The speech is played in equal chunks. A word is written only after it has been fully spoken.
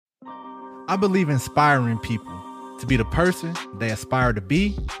I believe inspiring people to be the person they aspire to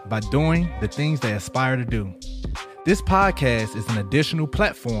be by doing the things they aspire to do. This podcast is an additional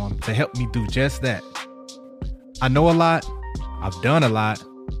platform to help me do just that. I know a lot, I've done a lot,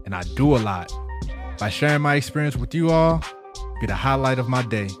 and I do a lot. By sharing my experience with you all, be the highlight of my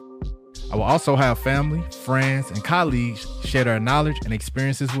day. I will also have family, friends, and colleagues share their knowledge and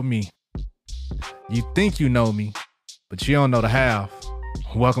experiences with me. You think you know me, but you don't know the half.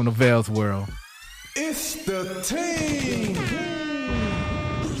 Welcome to Vale's World. It's the team.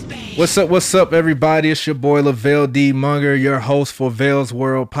 What's up, everybody? It's your boy Lavelle D. Munger, your host for Vale's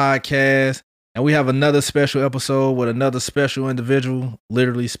World podcast. And we have another special episode with another special individual,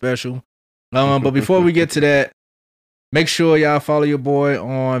 literally special. But before we get to that, make sure y'all follow your boy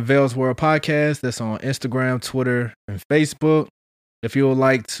on Vale's World podcast. That's on Instagram, Twitter, and Facebook. If you would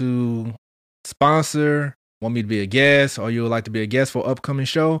like to sponsor, want me to be a guest, or you would like to be a guest for an upcoming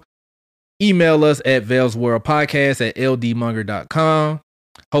show, email us at valesworldpodcast@ldmunger.com.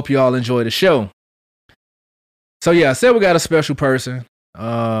 Hope you all enjoy the show. So yeah, I said we got a special person.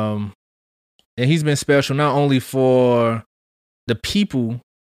 And he's been special not only for the people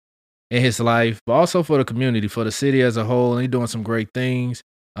in his life, but also for the community, for the city as a whole. And he's doing some great things.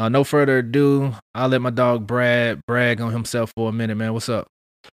 No further ado, I'll let my dog Brad brag on himself for a minute, man. What's up?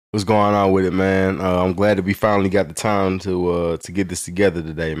 What's going on with it, man? I'm glad that we finally got the time to get this together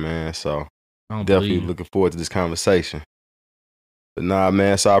today, man. So definitely looking forward to this conversation. But nah,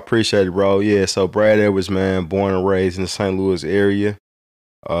 man, so I appreciate it, bro. Yeah, so Brad Edwards, man, born and raised in the St. Louis area.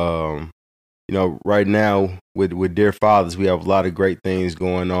 Right now with Dear Fathers, we have a lot of great things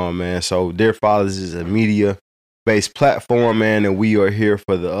going on, man. So Dear Fathers is a media-based platform, man, and we are here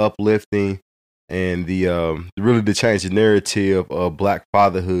for the uplifting and the really to change the narrative of Black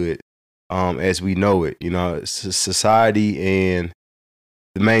fatherhood as we know it. You know, society and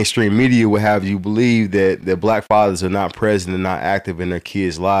the mainstream media will have you believe that Black fathers are not present and not active in their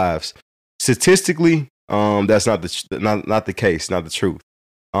kids' lives. Statistically, that's not the case, not the truth.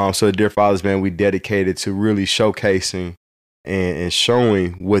 So Dear Fathers, man, we dedicated to really showcasing and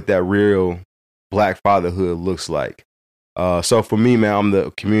showing what that real Black fatherhood looks like. So for me, man, I'm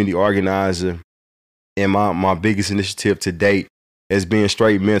the community organizer, and my biggest initiative to date has been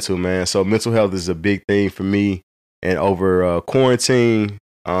straight mental, man. So mental health is a big thing for me, and over quarantine,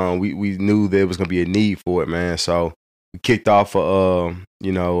 we knew there was gonna be a need for it, man. So we kicked off a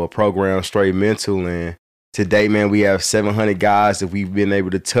program, Straight Mental, and to date, man, we have 700 guys that we've been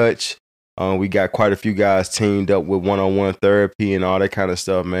able to touch. We got quite a few guys teamed up with one-on-one therapy and all that kind of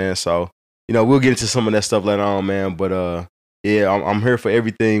stuff, man. So, we'll get into some of that stuff later on, man. But yeah, I'm here for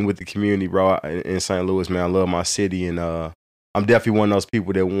everything with the community, bro, in St. Louis, man. I love my city, and I'm definitely one of those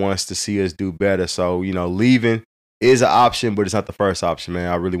people that wants to see us do better. So, leaving is an option, but it's not the first option, man.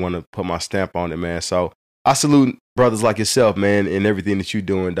 I really want to put my stamp on it, man. So I salute brothers like yourself, man, and everything that you're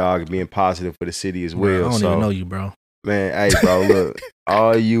doing, dog, being positive for the city as well. Bro, I don't even know you, bro. Man, hey, bro, look,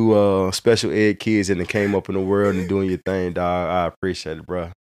 all you special ed kids that came up in the world and doing your thing, dog, I appreciate it, bro.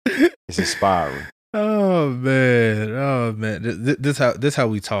 It's inspiring. Oh man. This how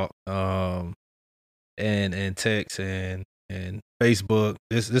we talk. And text and Facebook.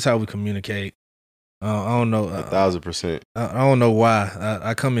 This how we communicate. I don't know. 1,000%. I don't know why.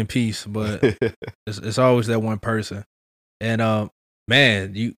 I come in peace, but it's always that one person. And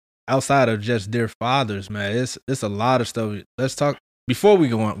man, you outside of just Dear Fathers, man, it's a lot of stuff. Let's talk before we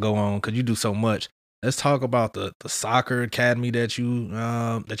go on because you do so much. Let's talk about the soccer academy that you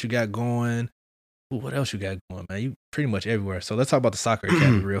got going. Ooh, what else you got going, man? You pretty much everywhere. So let's talk about the soccer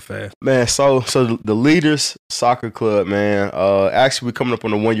academy real fast. Man, so the Leaders Soccer Club, man, actually we're coming up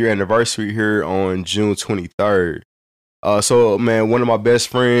on the 1-year anniversary here on June 23rd. So man, one of my best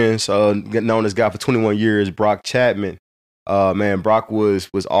friends, known as guy for 21 years, Brock Chapman. Man, Brock was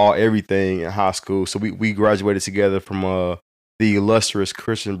all everything in high school. So we graduated together from the illustrious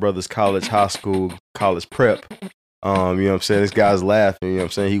Christian Brothers College High School, college prep. You know what I'm saying? This guy's laughing, you know what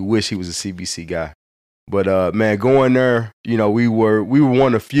I'm saying? He wished he was a CBC guy. But man, going there, we were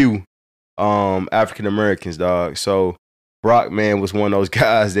one of few African Americans, dog. So Brock, man, was one of those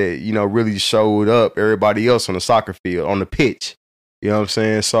guys that, really showed up everybody else on the soccer field, on the pitch. You know what I'm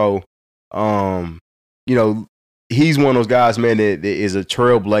saying? So he's one of those guys, man, that is a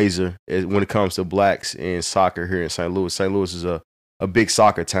trailblazer when it comes to blacks in soccer here in St. Louis. St. Louis is a big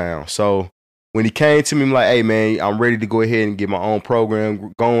soccer town. So when he came to me, I'm like, hey, man, I'm ready to go ahead and get my own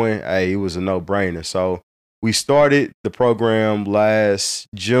program going. Hey, it was a no-brainer. So we started the program last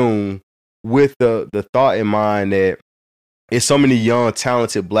June with the thought in mind that it's so many young,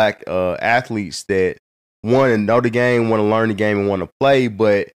 talented black athletes that want to know the game, want to learn the game, and want to play,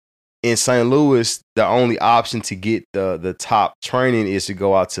 but in St. Louis, the only option to get the top training is to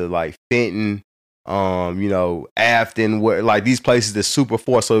go out to like Fenton, Afton, where like these places that's super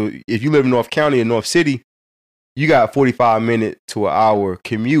far. So if you live in North County or North City, you got a 45-minute to an hour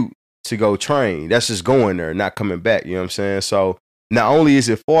commute to go train. That's just going there, not coming back. You know what I'm saying? So not only is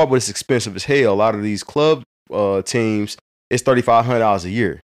it far, but it's expensive as hell. A lot of these club teams, it's $3,500 a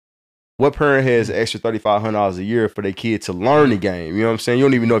year. What parent has an extra $3,500 a year for their kid to learn the game? You know what I'm saying? You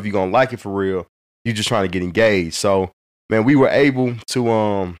don't even know if you're gonna like it for real. You're just trying to get engaged. So, man, we were able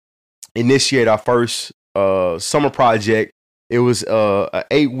to initiate our first summer project. It was an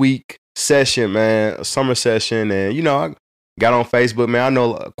 8-week session, man, a summer session, and I got on Facebook, man. I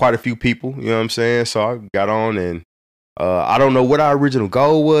know quite a few people. You know what I'm saying? So I got on, and I don't know what our original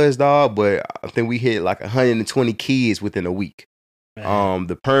goal was, dog, but I think we hit like 120 kids within a week.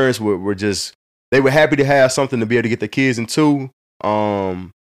 The parents were just, they were happy to have something to be able to get their kids into,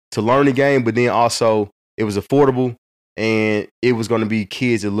 to learn the game, but then also it was affordable, and it was going to be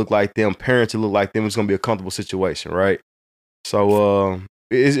kids that look like them, parents that look like them. It was going to be a comfortable situation, right? So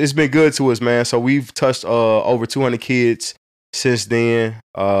it's been good to us, man. So we've touched over 200 kids since then.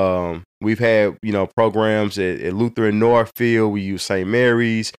 We've had programs at Lutheran Northfield. We use St.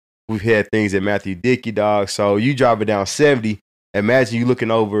 Mary's. We've had things at Matthew Dickey, dog. So you driving down 70. Imagine you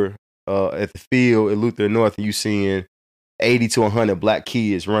looking over at the field at Lutheran North, and you seeing 80 to 100 black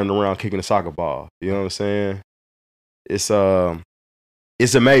kids running around kicking a soccer ball. You know what I'm saying? It's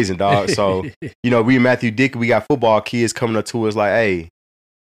amazing, dog. So we in Matthew Dickey, we got football kids coming up to us like, hey.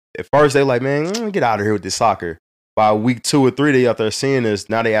 At first they like, man, get out of here with this soccer. By week 2 or 3, they out there seeing us.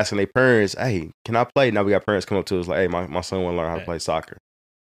 Now they asking their parents, hey, can I play? Now we got parents come up to us like, hey, my son want to learn how to play soccer.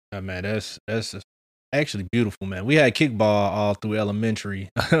 Man, that's actually beautiful, man. We had kickball all through elementary,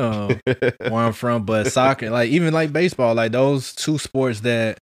 where I'm from, but soccer, like even like baseball, like those two sports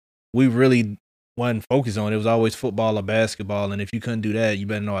that we really wasn't focused on. It was always football or basketball, and if you couldn't do that, you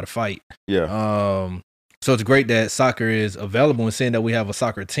better know how to fight. Yeah. So it's great that soccer is available, and seeing that we have a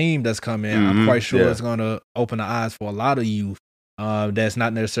soccer team that's coming, I'm quite sure it's going to open the eyes for a lot of youth that's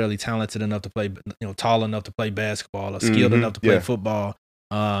not necessarily talented enough to play, tall enough to play basketball or skilled enough to play football.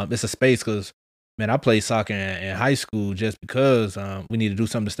 It's a space because, man, I played soccer in high school just because we need to do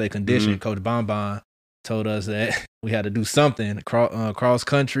something to stay conditioned. Coach Bonbon told us that we had to do something, cross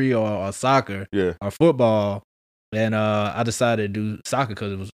country or soccer or football, and I decided to do soccer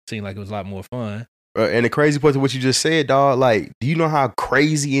because it seemed like it was a lot more fun. And the crazy part of what you just said, dog, like, do you know how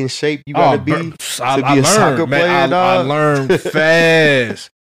crazy in shape you gotta be to be a soccer player, dog? I learned fast.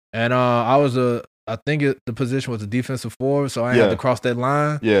 And I think the position was a defensive forward, so I had to cross that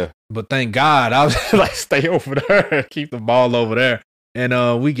line. Yeah. But thank God, I was like, stay over there, keep the ball over there.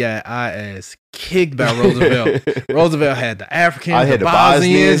 And we got our ass kicked by Roosevelt. Roosevelt had the Africans, I had the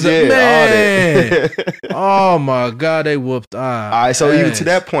Bosnians, man. All that. Oh my God, they whooped our All right, so ass. even to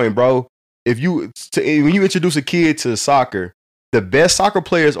that point, bro, when you introduce a kid to soccer, the best soccer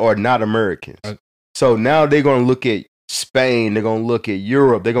players are not Americans. So now they're gonna look at Spain, they're gonna look at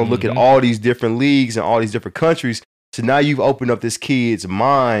Europe, they're gonna look at all these different leagues and all these different countries. So now you've opened up this kid's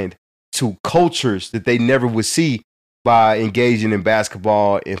mind to cultures that they never would see by engaging in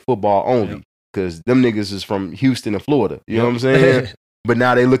basketball and football only. Because them niggas is from Houston and Florida. You know what I'm saying? But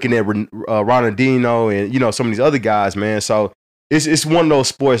now they're looking at Ronaldinho and some of these other guys, man. So it's one of those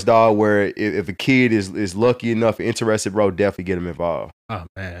sports, dog, where if a kid is lucky enough and interested, bro, definitely get them involved. Oh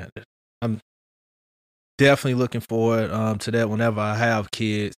man, I'm definitely looking forward to that whenever I have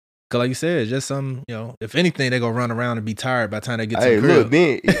kids. Cause like you said, just some, if anything, they gonna run around and be tired by the time they get to the crib. Look,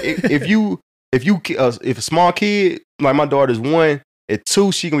 man, if a small kid like my daughter's 1, at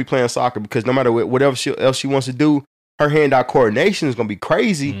 2, she gonna be playing soccer because no matter whatever else she wants to do, her hand-eye coordination is gonna be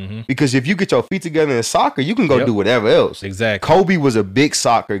crazy because if you get your feet together in soccer, you can go do whatever else. Exactly. Kobe was a big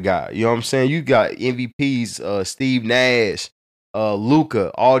soccer guy. You know what I'm saying? You got MVPs, Steve Nash,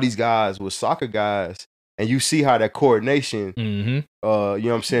 Luka, all these guys were soccer guys, and you see how that coordination, you know what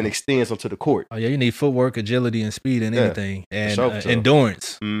I'm saying, extends onto the court. Oh yeah, you need footwork, agility, and speed and anything, and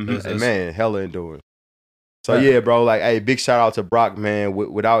endurance. And man, hella endurance. So yeah, bro, like, hey, big shout out to Brock, man.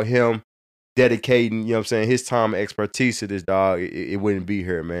 Without him dedicating, you know what I'm saying, his time and expertise to this, dog, it wouldn't be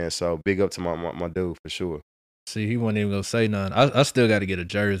here, man. So big up to my dude for sure. See, he wasn't even gonna say nothing. I still got to get a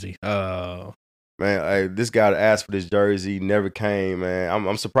jersey. Man, hey, this guy that asked for this jersey never came, man.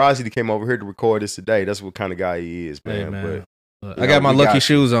 I'm surprised he came over here to record this today. That's what kind of guy he is, man. Hey, man. But I got my lucky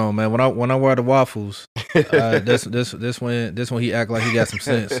shoes on, man. When I wear the waffles, this one he act like he got some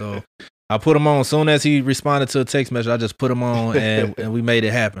sense. So I put them on. As soon as he responded to a text message, I just put them on and we made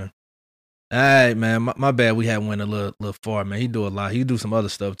it happen. All right, man. My bad. We had went a little far, man. He do a lot. He do some other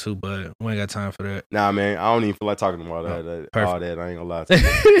stuff too, but we ain't got time for that. Nah, man. I don't even feel like talking about that. All that. I ain't gonna lie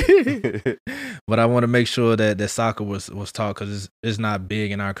to you. But I want to make sure that soccer was taught because it's not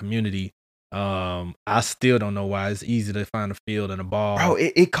big in our community. I still don't know why. It's easy to find a field and a ball. Bro,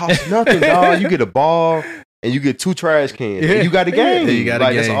 it costs nothing, dog. You get a ball and you get 2 trash cans. And you got a game. You got a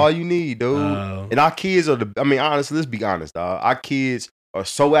game. That's all you need, dude. And our kids are honestly, let's be honest, dog. Our kids are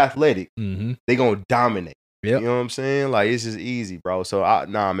so athletic, they gonna dominate. Yep. You know what I'm saying? Like, it's just easy, bro. So,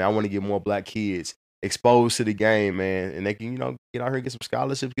 man, I want to get more black kids exposed to the game, man. And they can, get out here and get some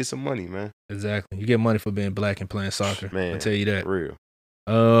scholarships, get some money, man. Exactly. You get money for being black and playing soccer. Man, I'll tell you that. For real.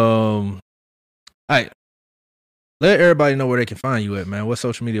 All right. Let everybody know where they can find you at, man. What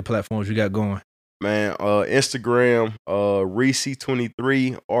social media platforms you got going? Man, Instagram,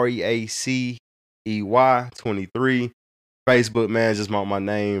 Reacey23, REACEY23. Facebook, man, just my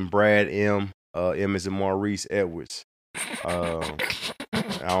name, Brad M. M is in Maurice Edwards. I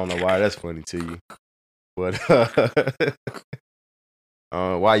don't know why that's funny to you, but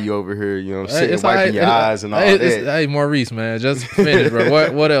why you over here, sitting wiping your eyes and all that? Hey, Maurice, man, just finish,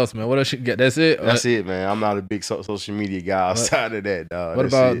 bro. What else, man? What else you get? That's it? That's it, man. I'm not a big social media guy outside of that, dog. What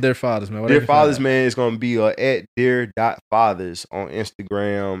about Dear Fathers, man? Dear Fathers, man, is going to be at dear.fathers on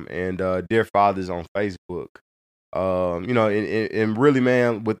Instagram and Dear Fathers on Facebook. And really,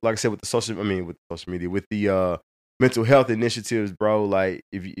 man, with like I said, with social media, with the mental health initiatives, bro. Like,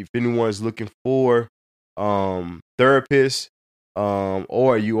 if anyone's looking for therapists,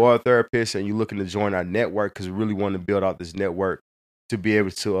 or you are a therapist and you're looking to join our network, because we really want to build out this network to be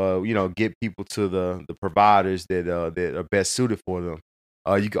able to get people to the providers that are best suited for them.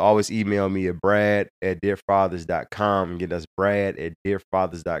 You can always email me at brad@dearfathers.com. Again, that's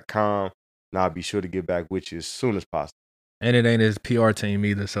brad@dearfathers.com. And I'll be sure to get back with you as soon as possible. And it ain't his PR team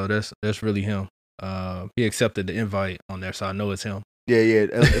either, so that's really him. He accepted the invite on there, so I know it's him. Yeah.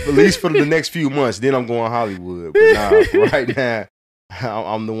 At least for the next few months. Then I'm going Hollywood. But right now,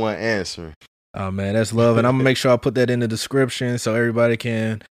 I'm the one answering. Oh, man, that's love. And I'm going to make sure I put that in the description so everybody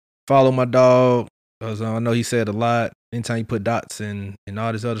can follow my dog. Because I know he said a lot. Anytime you put dots and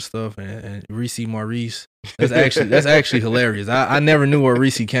all this other stuff and Reese Maurice, that's actually hilarious. I never knew where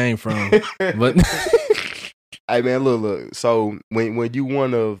Reese came from. But hey, man, look. So when you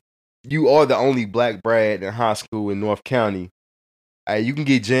are the only black Brad in high school in North County, you can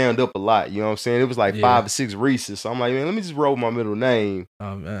get jammed up a lot. You know what I'm saying? It was like 5 or 6 Reese's. So I'm like, man, let me just roll my middle name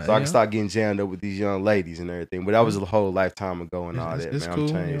so I can start getting jammed up with these young ladies and everything. But that was a whole lifetime ago and all that, man.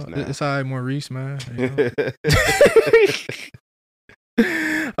 Cool. I'm changed now. It's all right, Maurice, man.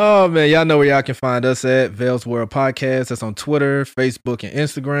 Oh, man, y'all know where y'all can find us at Vale's World Podcast. That's on Twitter, Facebook, and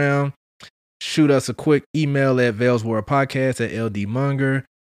Instagram. Shoot us a quick email at valesworldpodcast@ldmunger.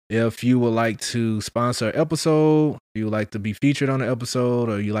 If you would like to sponsor an episode, if you would like to be featured on an episode,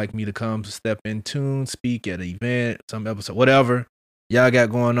 or you like me to come to step in tune, speak at an event, some episode, whatever y'all got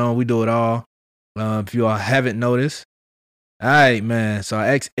going on, we do it all. If you all haven't noticed. All right, man. So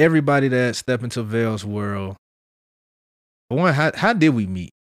I asked everybody that step into Vale's World. For one, how did we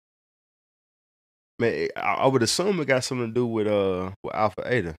meet? Man, I would assume it got something to do with Alpha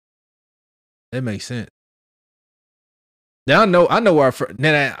Eta. That makes sense. Now I know where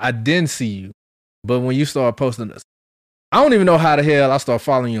I didn't see you, but when you start posting this, I don't even know how the hell I start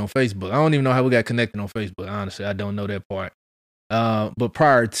following you on Facebook. I don't even know how we got connected on Facebook. Honestly, I don't know that part. But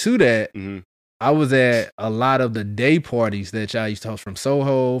prior to that, I was at a lot of the day parties that y'all used to host from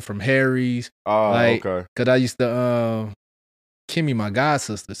Soho, from Harry's. Oh, okay. Because I used to Kimmy, my god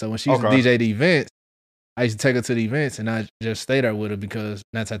sister. So when she used to DJ the events, I used to take her to the events and I just stay there with her because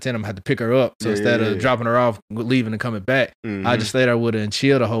 9 times out of 10 I'm had to pick her up. So instead of dropping her off, leaving and coming back, I just stay there with her and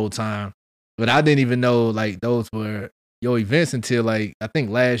chill the whole time. But I didn't even know like those were your events until like I think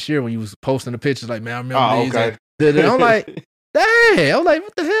last year when you was posting the pictures. Like, man, I remember these. Okay. And I'm like, dang! I'm like,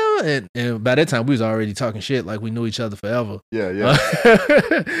 what the hell? And by that time we was already talking shit like we knew each other forever. Yeah.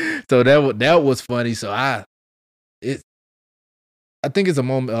 So that was funny. So I think it's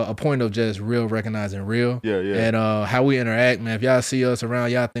a point of just real recognizing real. Yeah. And how we interact, man. If y'all see us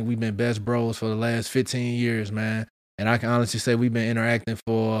around, y'all think we've been best bros for the last 15 years, man. And I can honestly say we've been interacting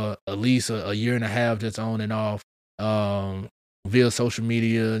for at least a year and a half just on and off via social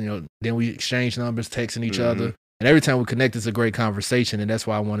media. Then we exchange numbers, texting each other. And every time we connect, it's a great conversation. And that's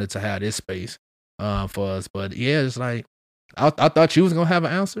why I wanted to have this space for us. But yeah, it's like, I thought you was going to have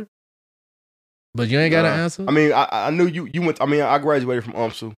an answer. But you ain't got an answer? I mean, I knew you went. I mean, I graduated from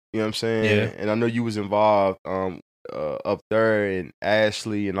UMSU. You know what I'm saying? Yeah. And I know you was involved up there in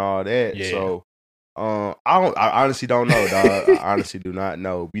Ashley and all that. Yeah. So I honestly don't know, dog. I honestly do not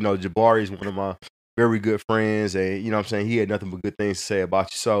know. You know, Jabari is one of my very good friends, and you know what I'm saying, he had nothing but good things to say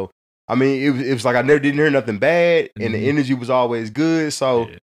about you. So I mean, it was like I never didn't hear nothing bad, and the energy was always good. So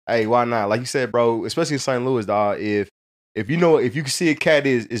hey, why not? Like you said, bro, especially in St. Louis, dog. If you know, if you can see a cat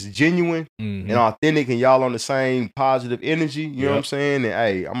is genuine and authentic, and y'all on the same positive energy, you know what I'm saying? And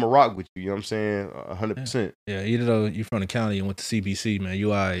hey, I'm a rock with you. You know what I'm saying? 100%. Yeah, even though you from the county and went to CBC, man,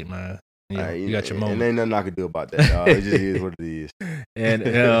 you all right, man. You got your moment. And ain't nothing I could do about that, dog. It just is what it is.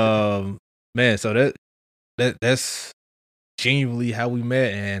 And man, so that's genuinely how we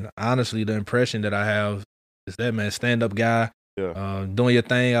met. And honestly, the impression that I have is that, man, stand-up guy, doing your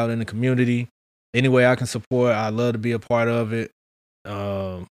thing out in the community. Any way I can support, I love to be a part of it.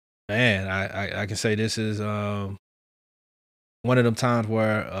 Man, I can say this is one of them times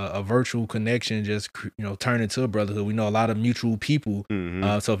where a virtual connection just turned into a brotherhood. We know a lot of mutual people.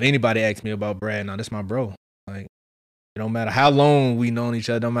 So if anybody asks me about Brad, now that's my bro. Like, it don't matter how long we known each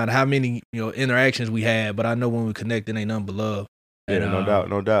other, don't matter how many interactions we had, but I know when we connect, it ain't nothing but love. Yeah,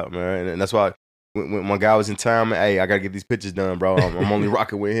 no doubt, man. And that's why when my guy was in town, man, hey, I gotta get these pictures done, bro. I'm only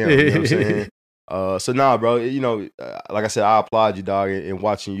rocking with him. You know what I'm saying? So nah, bro. Like I said, I applaud you, dog, in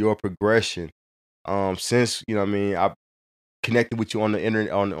watching your progression. Since I connected with you on the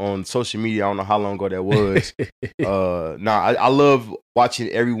internet, on social media. I don't know how long ago that was. I love watching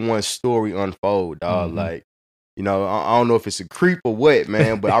everyone's story unfold, dog. Like, I don't know if it's a creep or what,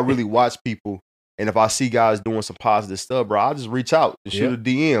 man, but I really watch people. And if I see guys doing some positive stuff, bro, I'll just reach out and shoot a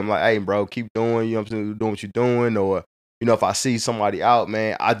DM. Like, hey, bro, keep doing, you know what I'm saying, doing what you're doing. Or, if I see somebody out,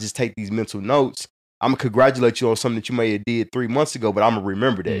 man, I just take these mental notes. I'm going to congratulate you on something that you may have did 3 months ago, but I'm going to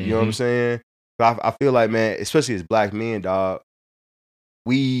remember that. You know what I'm saying? But I feel like, man, especially as black men, dog,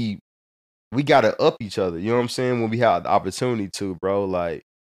 we got to up each other. You know what I'm saying? When we have the opportunity to, bro, like,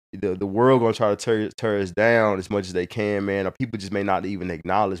 the world gonna try to tear us down as much as they can, man. Or people just may not even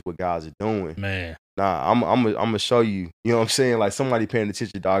acknowledge what guys are doing. Man, nah, I'm gonna show you. You know what I'm saying? Like, somebody paying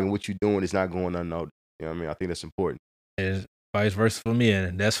attention, dog, and what you doing is not going unnoticed. You know what I mean? I think that's important. And vice versa for me,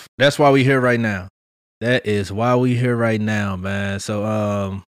 and that's why we here right now. That is why we here right now, man.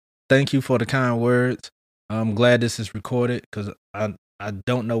 So thank you for the kind words. I'm glad this is recorded because I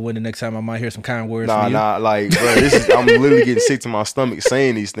don't know when the next time I might hear some kind words from you. Like, bro, I'm literally getting sick to my stomach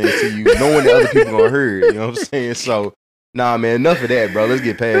saying these things to you, knowing that other people gonna hear it. You know what I'm saying? So, nah, man, enough of that, bro. Let's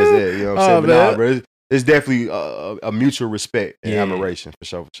get past that. You know what I'm saying? But nah, bro, it's definitely a mutual respect and admiration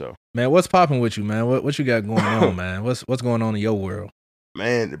for sure. Man, what's popping with you, man? What you got going on, man? What's going on in your world?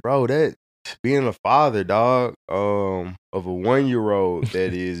 Man, bro, that being a father, dog, of a 1-year-old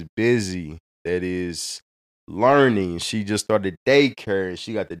that is busy, that is learning. She just started daycare, and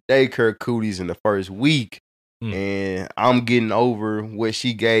she got the daycare cooties in the first week, and I'm getting over what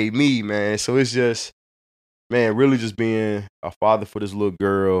she gave me, man. So it's just, man, really just being a father for this little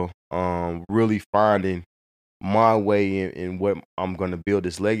girl, really finding my way in what I'm gonna build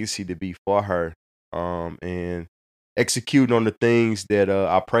this legacy to be for her, and executing on the things that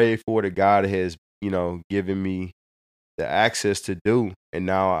I prayed for, that God has given me the access to do, and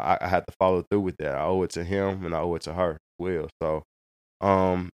now I have to follow through with that. I owe it to him, and I owe it to her as well. So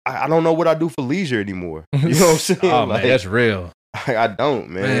I don't know what I do for leisure anymore. You know what I'm saying? Oh, man, that's real. I don't,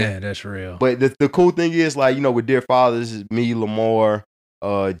 man. Man, that's real. But the cool thing is, like, with Dear Fathers, me, Lamar,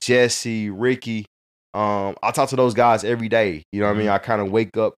 Jesse, Ricky, I talk to those guys every day. You know what I mean? I kind of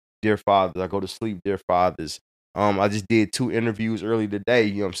wake up Dear Fathers. I go to sleep Dear Fathers. I just did 2 interviews early today,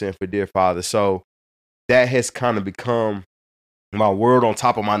 you know what I'm saying, for Dear Fathers. So that has kind of become my world on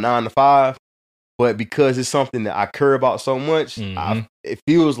top of my 9 to 5. But because it's something that I care about so much, it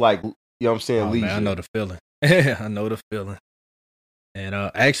feels like, you know what I'm saying, leisure. Man, I know the feeling. I know the feeling. And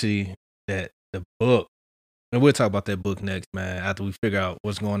actually, the book, and we'll talk about that book next, man, after we figure out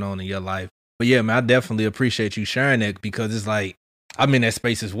what's going on in your life. But yeah, man, I definitely appreciate you sharing that, because it's like, I'm in that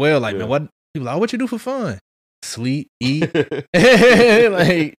space as well. Like, man, what people like, what you do for fun? Sleep, eat.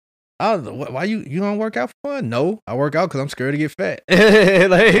 Like, why you don't work out for fun? No, I work out because I'm scared to get fat.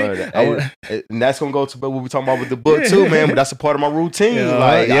 And that's gonna go to what we're talking about with the book too, man. But that's a part of my routine.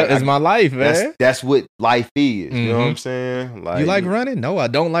 It's my life, man. That's what life is. You know what I'm saying? Like, you like running? No, I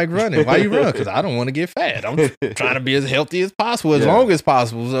don't like running. Why you run? Because I don't want to get fat. I'm trying to be as healthy as possible, as long as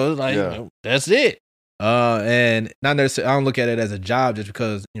possible. So it's like, that's it. And not necessarily, I don't look at it as a job just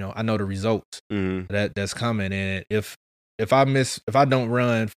because I know the results that's coming. And if I don't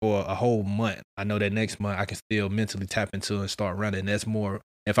run for a whole month, I know that next month I can still mentally tap into and start running. That's more.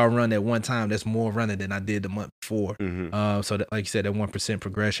 If I run that one time, that's more running than I did the month before. So that, like you said, that 1%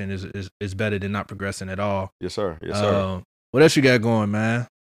 progression is better than not progressing at all. Yes, sir. Yes, sir. What else you got going, man?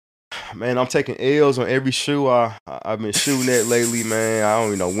 Man, I'm taking L's on every shoe I've been shooting at lately, man. I don't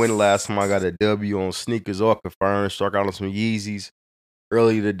even know when the last time I got a W on sneakers or confirmed. Struck out on some Yeezys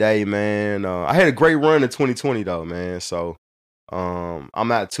earlier today, man. I had a great run in 2020 though, man. So I'm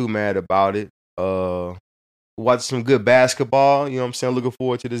not too mad about it. Watch some good basketball. You know what I'm saying? Looking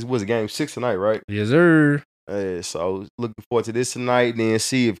forward to this. Was game 6 tonight, right? Yes, sir. So looking forward to this tonight. Then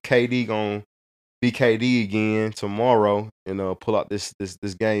see if KD gonna be KD again tomorrow and pull out this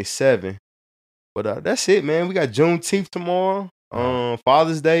game 7. But that's it, man. We got Juneteenth tomorrow.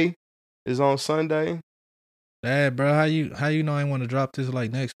 Father's Day is on Sunday. Dad, bro, how you know I want to drop this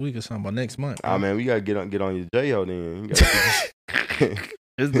like next week or something, or next month? Bro? Man, we gotta get on your J.O. then. You gotta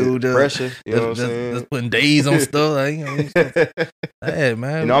this dude pressure. You know what I'm saying? Just putting days on stuff. Hey,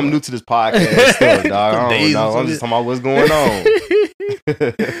 man. You know, I'm new to this podcast stuff, dog. I don't know. I'm just talking about what's going on.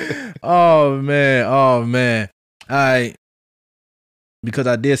 Oh man. All right. Because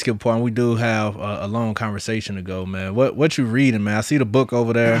I did skip a part, and we do have a long conversation to go, man. What you reading, man? I see the book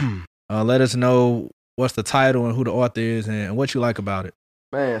over there. Let us know what's the title and who the author is and what you like about it.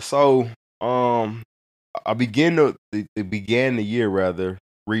 Man, so I began the year rather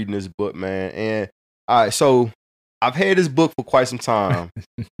reading this book, man. And all right, so I've had this book for quite some time.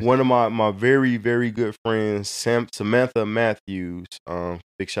 One of my very, very good friends, Samantha Matthews,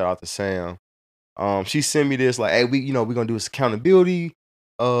 big shout out to Sam. She sent me this like, hey, we're gonna do this accountability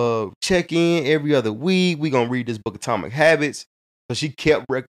check in every other week. We're gonna read this book, Atomic Habits. So she kept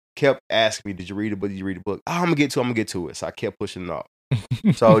asking me, did you read the book? Did you read the book? I'm gonna get to it. So I kept pushing it off.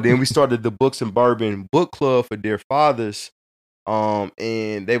 So then we started the Books and Bourbon book club for Dear Fathers.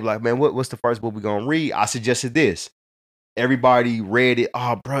 And they were like, man, what's the first book we're gonna read? I suggested this. Everybody read it.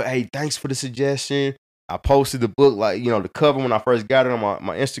 Oh, bro, hey, thanks for the suggestion. I posted the book, like, the cover when I first got it on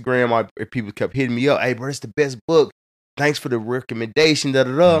my Instagram. People kept hitting me up. Hey, bro, it's the best book. Thanks for the recommendation,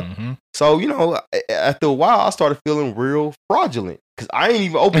 Mm-hmm. So, after a while, I started feeling real fraudulent because I ain't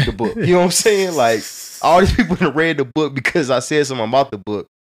even opened the book. You know what I'm saying? Like, all these people that read the book because I said something about the book.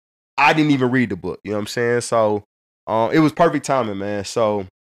 I didn't even read the book. You know what I'm saying? So, it was perfect timing, man. So,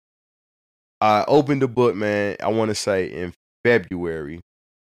 I opened the book, man, I want to say in February.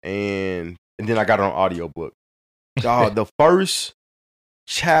 And then I got it on audiobook. The first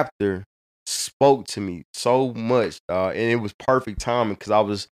chapter spoke to me so much, and it was perfect timing because I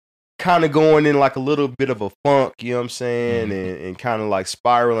was kind of going in like a little bit of a funk, you know what I'm saying, and kind of like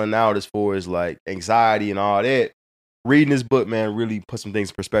spiraling out as far as like anxiety and all that. Reading this book, man, really put some things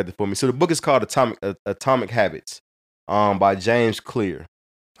in perspective for me. So the book is called Atomic Habits by James Clear.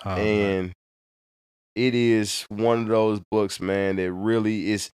 And it is one of those books, man, that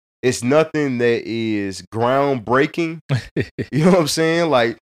really is. It's nothing that is groundbreaking. You know what I'm saying?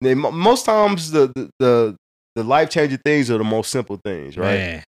 Like most times, the life changing things are the most simple things, right?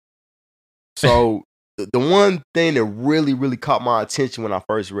 Man. So the one thing that really, really caught my attention when I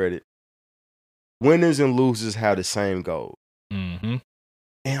first read it: winners and losers have the same goal. Mm-hmm.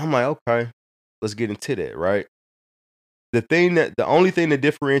 And I'm like, okay, let's get into that, right? The only thing that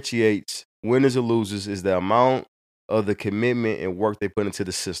differentiates winners and losers is the amount of the commitment and work they put into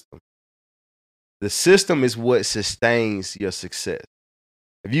the system. The system is what sustains your success.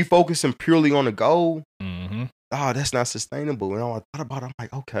 If you focusing purely on the goal, that's not sustainable. And I thought about it, I'm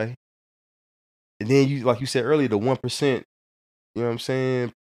like, okay. And then you, like you said earlier, the 1%, you know what I'm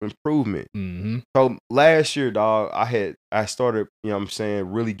saying, improvement. So last year, dog, I started, you know what I'm saying,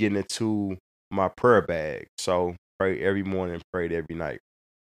 really getting into my prayer bag. So pray every morning, prayed every night.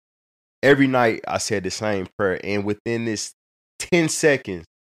 Every night I said the same prayer. And within this 10 seconds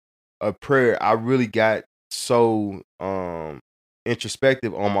of prayer, I really got so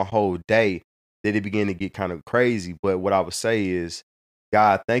introspective on my whole day that it began to get kind of crazy. But what I would say is,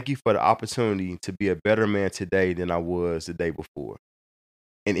 God, thank you for the opportunity to be a better man today than I was the day before.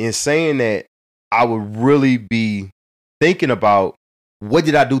 And in saying that, I would really be thinking about, what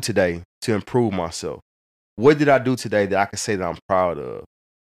did I do today to improve myself? What did I do today that I can say that I'm proud of?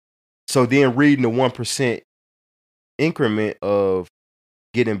 So then reading the 1% increment of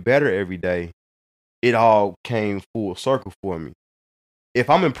getting better every day, it all came full circle for me. If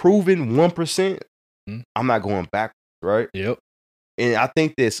I'm improving 1%, I'm not going back, right? Yep. And I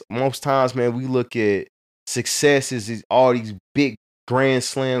think this most times, man, we look at success as all these big grand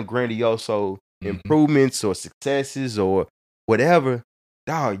slam, grandioso improvements or successes or whatever.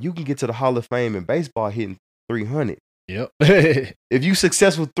 Dog, you can get to the Hall of Fame in baseball hitting 300. Yep. If you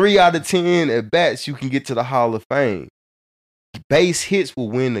successful 3 out of 10 at bats, you can get to the Hall of Fame. Base hits will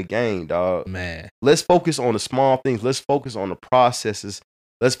win the game, dog. Man. Let's focus on the small things. Let's focus on the processes.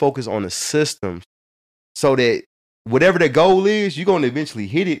 Let's focus on the systems so that whatever that goal is, you're gonna eventually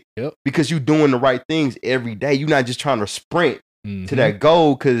hit it. Yep. Because you're doing the right things every day. You're not just trying to sprint to that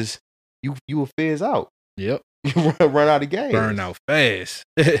goal because you will fizz out. Yep. You run out of gas. Burn out fast.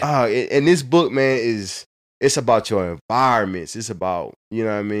 And this book, man, it's about your environments. It's about, you know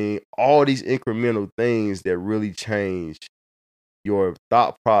what I mean, all these incremental things that really change your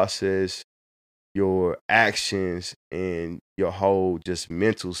thought process, your actions, and your whole just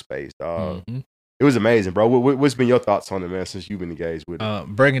mental space, dog. It was amazing, bro. What's been your thoughts on it, man, since you've been engaged with it?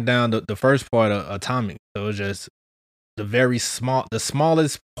 Breaking down the first part of atomic. So it's just the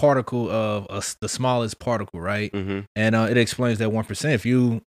smallest particle of the smallest particle, right? And it explains that 1%. If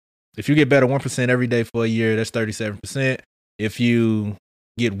you get better 1% every day for a year, that's 37%. If you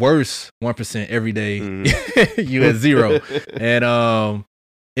get worse 1% every day, you at 0. And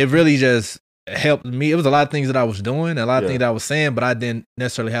it really just helped me. It was a lot of things that I was doing, a lot of things that I was saying, but I didn't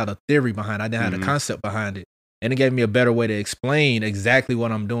necessarily have the theory behind it. I didn't have the concept behind it. And it gave me a better way to explain exactly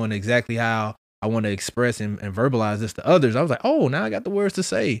what I'm doing, exactly how I want to express and verbalize this to others. I was like, oh, now I got the words to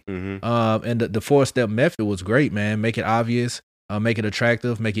say. And the 4-step method was great, man. Make it obvious, make it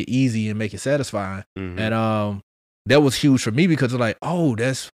attractive, make it easy, and make it satisfying. And that was huge for me because it's like, oh,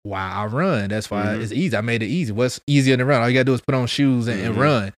 that's why I run. That's why it's easy. I made it easy. What's easier than run? All you got to do is put on shoes and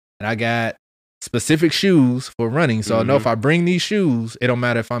run. And I got specific shoes for running. So I know if I bring these shoes, it don't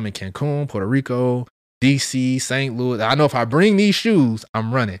matter if I'm in Cancun, Puerto Rico, DC, St. Louis. I know if I bring these shoes,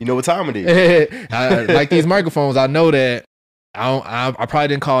 I'm running. You know what time it is. Like these microphones, I know that I probably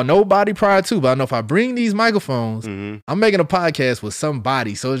didn't call nobody prior to, but I know if I bring these microphones, I'm making a podcast with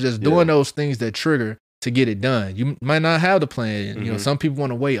somebody. So it's just doing those things that trigger to get it done. You might not have the plan. You know, some people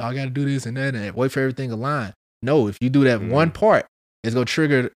want to wait. Oh, I got to do this and that and wait for everything to align. No, if you do that one part, it's going to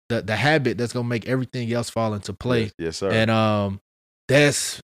trigger the habit that's going to make everything else fall into play. Yes, sir. And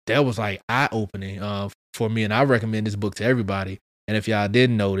that was like eye-opening for me, and I recommend this book to everybody. And if y'all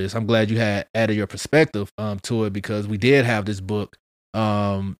didn't know this, I'm glad you had added your perspective to it, because we did have this book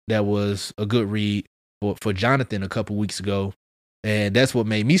that was a good read for Jonathan a couple weeks ago, and that's what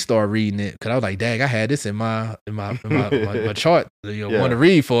made me start reading it, because I was like, dang, I had this in my chart, want to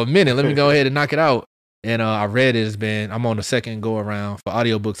read for a minute. Let me go ahead and knock it out. And I read it. I'm on the second go around. For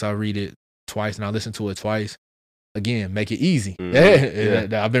audiobooks, I read it twice, and I listen to it twice. Again, make it easy.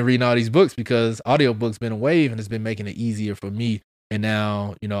 I've been reading all these books because audiobooks been a wave, and it's been making it easier for me. And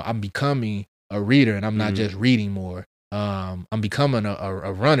now, I'm becoming a reader, and I'm not just reading more. I'm becoming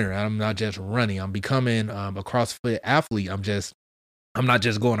a runner, and I'm not just running. I'm becoming a CrossFit athlete. I'm not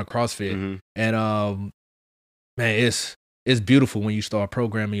just going to CrossFit. And man, it's beautiful when you start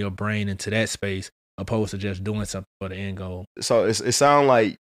programming your brain into that space, opposed to just doing something for the end goal. So it sounds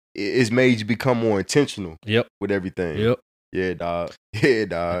like it's made you become more intentional. With everything. Yeah, dog. Yeah,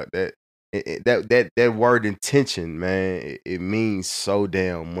 dog. That word intention, man, it means so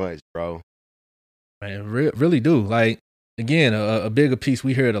damn much, bro. Man, really do. Like, again, a bigger piece,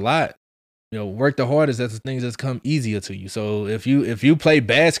 we hear it a lot. Work the hardest. That's the things that's come easier to you. So if you play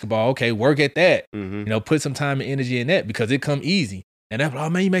basketball, okay, work at that. Put some time and energy in that, because it come easy. And that's, oh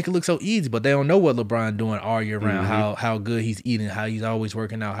man, you make it look so easy, but they don't know what LeBron doing all year round, how good he's eating, how he's always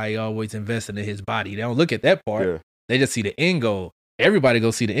working out, how he always investing in his body. They don't look at that part. They just see the end goal. Everybody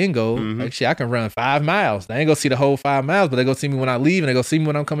go see the end goal. Like, shit, I can run 5 miles. They ain't go see the whole 5 miles, but they go see me when I leave, and they go see me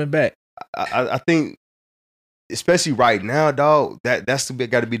when I'm coming back. I think, especially right now, dog, that's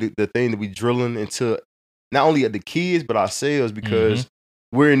got to be the thing that we drilling into, not only at the kids but ourselves, because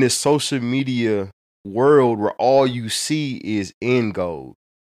we're in this social media world where all you see is end goals.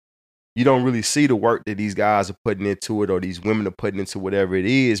 You don't really see the work that these guys are putting into it, or these women are putting into whatever it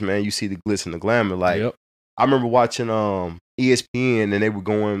is, man. You see the glitz and the glamour. Like, I remember watching ESPN, and they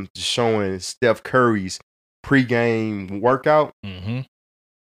were showing Steph Curry's pregame workout.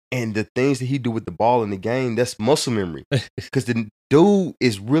 And the things that he do with the ball in the game, that's muscle memory. Because the dude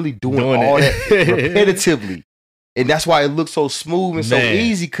is really doing all that repetitively. And that's why it looks so smooth and so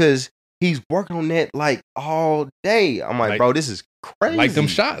easy, because he's working on that like all day. I'm like, bro, this is crazy. Like them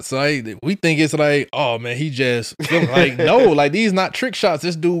shots. Like, we think it's like, oh man, he just like, no, like, these not trick shots.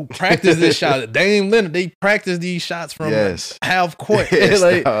 This dude practiced this shot. Dame Leonard, they practice these shots from half court.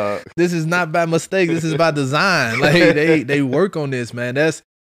 Like, this is not by mistake. This is by design. Like, they work on this, man. That's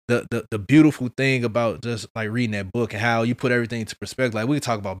the beautiful thing about just like reading that book, and how you put everything into perspective. Like, we can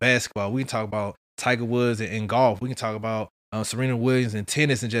talk about basketball, we can talk about Tiger Woods and golf, we can talk about Serena Williams and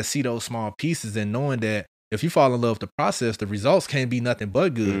tennis, and just see those small pieces, and knowing that if you fall in love with the process, the results can't be nothing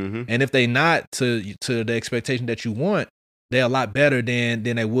but good. And if they not to the expectation that you want, they're a lot better than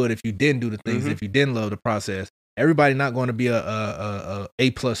they would if you didn't do the things, if you didn't love the process. everybody not going to be a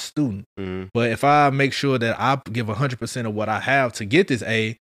A+ student. Mhm. But if I make sure that I give 100% of what I have to get this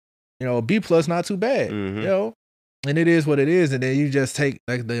A, a B+ not too bad, Mhm. and it is what it is. And then you just take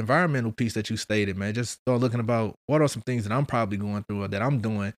like the environmental piece that you stated, man. Just start looking about what are some things that I'm probably going through or that I'm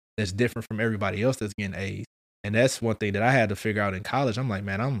doing that's different from everybody else that's getting A's. And that's one thing that I had to figure out in college. I'm like,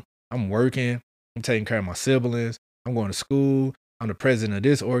 man, I'm working, I'm taking care of my siblings, I'm going to school, I'm the president of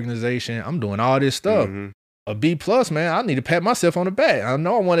this organization, I'm doing all this stuff. Mhm. A B+, man, I need to pat myself on the back. I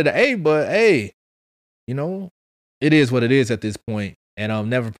know I wanted an A, but hey, it is what it is at this point. And I'm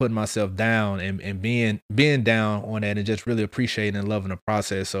never putting myself down and being down on that and just really appreciating and loving the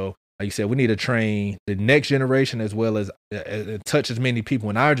process. So, like you said, we need to train the next generation as well as touch as many people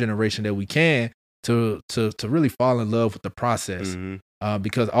in our generation that we can to really fall in love with the process. Mhm.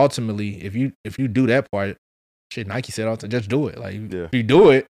 Because ultimately, if you do that part, shit, Nike said all the time, just do it. Like Yeah. if you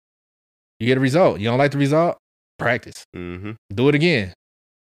do it, you get a result. You don't like the result? Practice. Mhm. Do it again.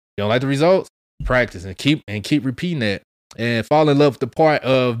 You don't like the results? Practice and keep repeating that. And fall in love with the part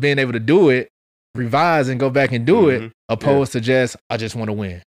of being able to do it, revise and go back and do it, opposed to just, I just want to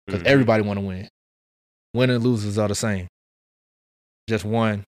win. Because everybody want to win. Winning and losers are the same. Just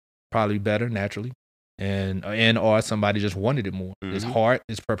one, probably better naturally. And or somebody just wanted it more. It's heart,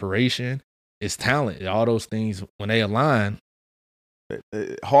 it's preparation, it's talent. All those things, when they align.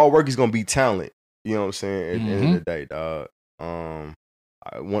 Hard work is gonna be talent. You know what I'm saying? At the end of the day, dog.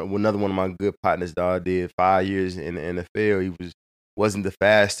 Another one of my good partners, dog, did 5 years in the NFL. He wasn't the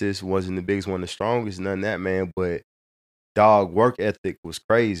fastest, wasn't the biggest, wasn't the strongest, none of that, man. But dog, work ethic was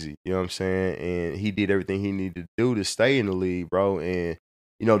crazy. You know what I'm saying? And he did everything he needed to do to stay in the league, bro. And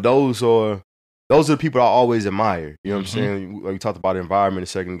those are the people I always admire. You know what I'm saying? We talked about the environment a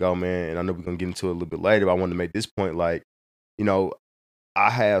second ago, man. And I know we're gonna get into it a little bit later, but I wanted to make this point, like, I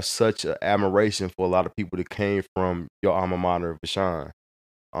have such an admiration for a lot of people that came from your alma mater, Vashon.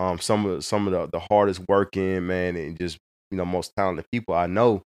 Some of the hardest working, man, and just most talented people I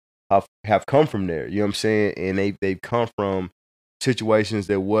know have come from there. You know what I'm saying? And they've come from situations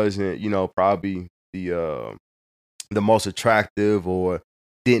that wasn't probably the most attractive or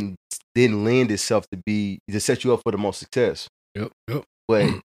didn't lend itself to set you up for the most success. Yep.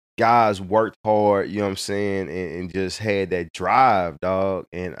 But guys worked hard, you know what I'm saying, and just had that drive, dog.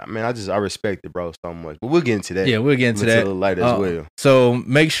 And I mean, I respect it, bro, so much. But we'll get into that. Yeah, we'll get into that a little later as well. So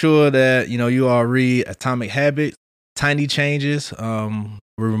make sure that you all read Atomic Habits, Tiny Changes,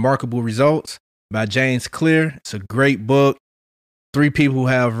 Remarkable Results by James Clear. It's a great book. 3 people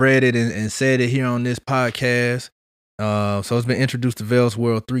have read it and said it here on this podcast. So it's been introduced to Vale's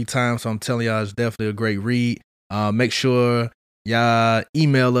World 3 times. So I'm telling y'all, it's definitely a great read. Make sure y'all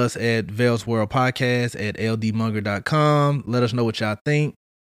email us at valesworldpodcast@ldmunger.com. Let us know what y'all think.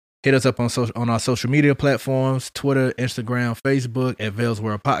 Hit us up on our social media platforms, Twitter, Instagram, Facebook at Vale's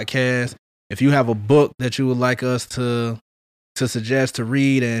World Podcast. If you have a book that you would like us to suggest to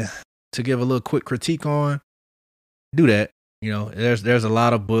read and to give a little quick critique on, do that. There's a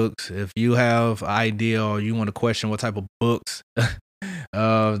lot of books. If you have an idea or you want to question what type of books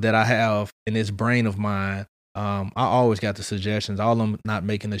that I have in this brain of mine, I always got the suggestions. All of them not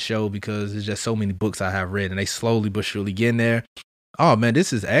making the show because there's just so many books I have read and they slowly but surely get in there. Oh man,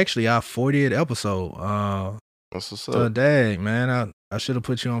 this is actually our 40th episode. That's what's so up. dang, man, I should have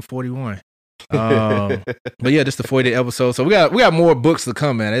put you on 41. But yeah, this is the 40th episode. So we got more books to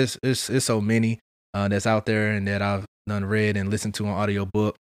come, man. It's so many that's out there and that I've done read and listened to on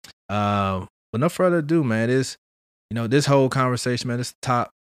audiobook. But no further ado, man, this whole conversation, man, this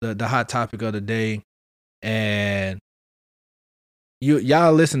the hot topic of the day. And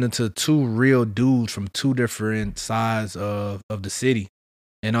y'all listening to 2 real dudes from 2 different sides of the city.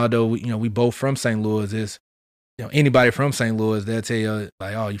 And although we both from St. Louis, is anybody from St. Louis, they'll tell you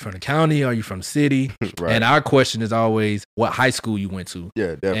like, oh, you from the county, or you from the city? Right. And our question is always what high school you went to.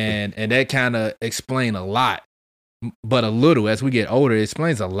 Yeah, definitely. And that kind of explain a lot, but a little. As we get older, it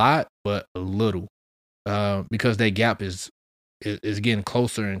explains a lot, but a little, because that gap is getting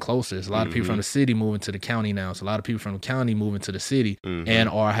closer and closer. There's a lot of people from the city moving to the county now. So a lot of people from the county moving to the city and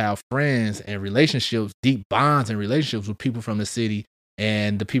or have friends and relationships, deep bonds and relationships with people from the city.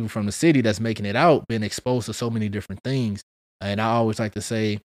 And the people from the city that's making it out been exposed to so many different things. And I always like to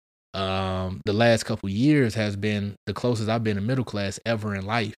say the last couple years has been the closest I've been to middle class ever in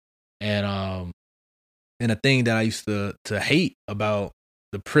life. And the thing that I used to hate about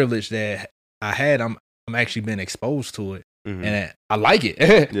the privilege that I had, I'm actually been exposed to it. And I like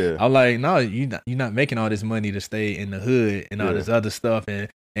it. Yeah. I'm like, no, you're not making all this money to stay in the hood and all this other stuff.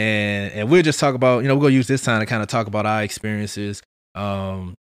 And we'll just talk about, we're gonna use this time to kind of talk about our experiences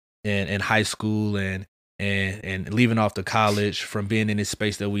in high school and and leaving off to college from being in this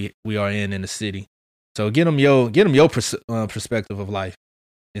space that we are in the city. So get them your perspective of life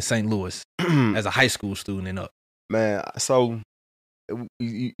in St. Louis as a high school student and up. Man, so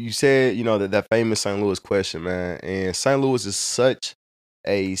you said, that famous St. Louis question, man. And St. Louis is such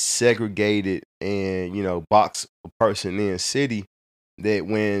a segregated and, box person in city that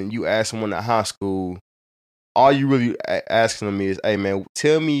when you ask someone at high school, all you really asking them is, hey, man,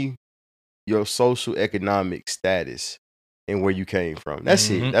 tell me your social economic status and where you came from. That's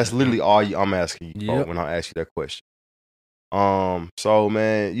it. That's literally all I'm asking you for when I ask you that question. So,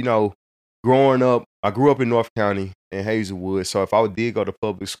 man, growing up, I grew up in North County in Hazelwood. So if I did go to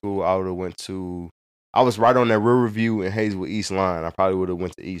public school, I would have I was right on that Riverview and Hazelwood East line. I probably would have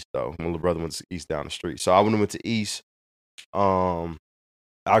went to East though. My little brother went to East down the street. So I would have went to East.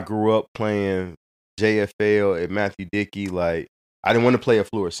 I grew up playing JFL at Matthew Dickey. Like, I didn't want to play a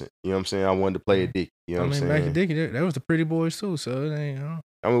Florissant. You know what I'm saying? I wanted to play a Dickey. You know what I'm saying? Matthew Dickey, that was the pretty boys too. So it ain't.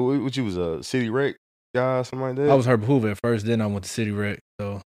 I mean, what you was a City Rec guy or something like that? I was Herbert Hoover at first. Then I went to City Rec.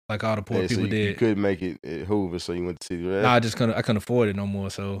 So like all the poor people did. You couldn't make it at Hoover, so you went to City Rec. Nah, I couldn't afford it no more.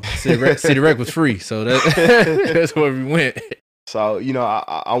 So City Rec was free. So that's where we went. So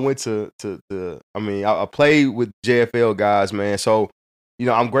I went to I played with JFL guys, man. So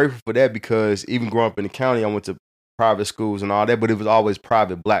I'm grateful for that because even growing up in the county, I went to private schools and all that, but it was always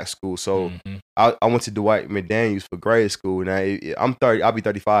private black schools. So I went to Dwight McDaniels for grade school. Now I'm 30. I'll be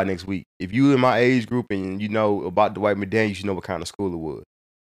 35 next week. If you in my age group and you know about Dwight McDaniels, you know what kind of school it was.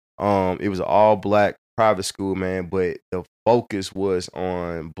 It was an all black private school, man, but the focus was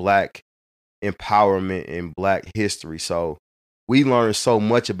on black empowerment and black history. So we learned so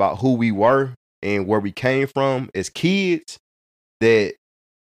much about who we were and where we came from as kids that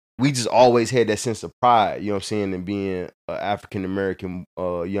we just always had that sense of pride, you know what I'm saying, in being an African American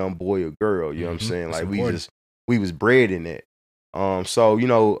young boy or girl, you know what I'm saying? Like we was bred in that. So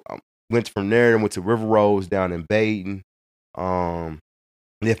went from there and went to River Rose down in Baden.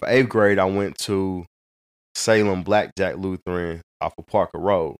 Then for 8th grade, I went to Salem Blackjack Lutheran off of Parker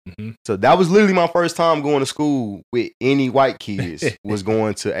Road. So that was literally my first time going to school with any white kids. Was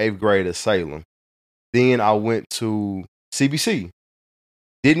going to 8th grade at Salem. Then I went to CBC.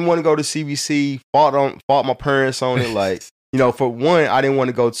 Didn't want to go to CBC. Fought my parents on it. Like, for one, I didn't want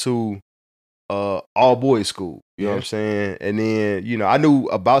to go to all boys school. You know what I'm saying? And then, I knew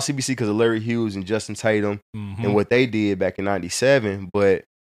about CBC because of Larry Hughes and Justin Tatum and what they did back in '97. But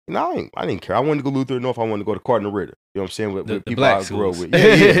I didn't care. I wanted to go Lutheran North. I wanted to go to Cardinal Ritter. You know what I'm saying? With people I grew up with.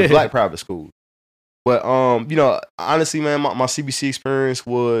 Yeah, the black private school. But honestly, man, my CBC experience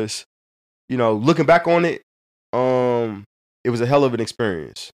was, looking back on it, it was a hell of an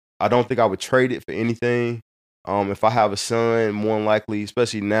experience. I don't think I would trade it for anything. If I have a son, more than likely,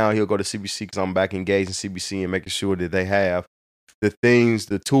 especially now, he'll go to CBC because I'm back engaged in CBC and making sure that they have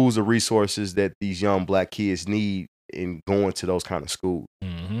the tools, the resources that these young black kids need in going to those kind of schools.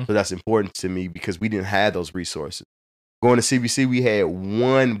 So that's important to me because we didn't have those resources. Going to CBC, we had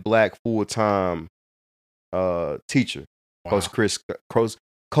one black full-time teacher, Coach Chris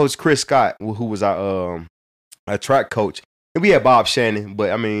Scott, who was our track coach. And we had Bob Shannon,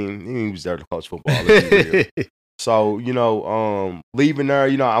 but he was there to coach football. So, leaving there,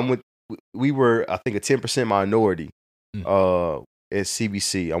 we were, I think, a 10% minority at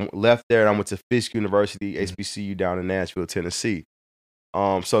CBC. I left there and I went to Fisk University, HBCU down in Nashville, Tennessee.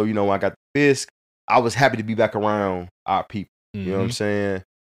 So, when I got to Fisk, I was happy to be back around our people. You know what I'm saying?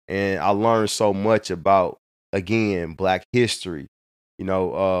 And I learned so much about, again, black history,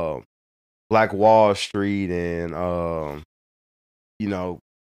 Black Wall Street and,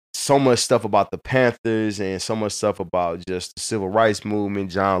 so much stuff about the Panthers and so much stuff about just the civil rights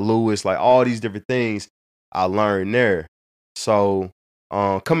movement, John Lewis, like all these different things I learned there. So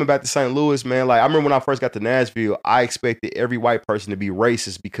coming back to St. Louis, man, like I remember when I first got to Nashville, I expected every white person to be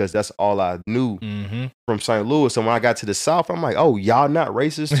racist because that's all I knew from St. Louis. So when I got to the South, I'm like, oh, y'all not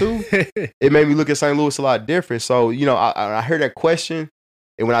racist too? It made me look at St. Louis a lot different. So, I heard that question,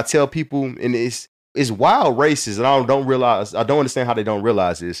 and when I tell people, and it's wild racist, and I don't understand how they don't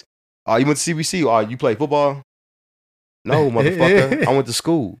realize this. You went to CBC, you play football? No, motherfucker. I went to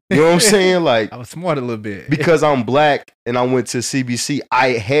school. You know what I'm saying? Like, I was smart a little bit. Because I'm black and I went to CBC,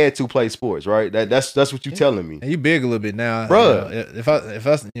 I had to play sports, right? That's what you're telling me. And you big a little bit now.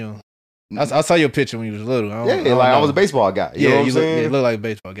 Bruh. I saw your picture when you was little. I was a baseball guy. You know what I'm saying? You look like a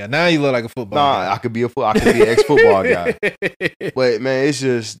baseball guy. Now you look like a football guy. I could be an ex-football guy. But man, it's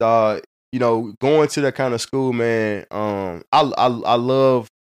just going to that kind of school, man. I love,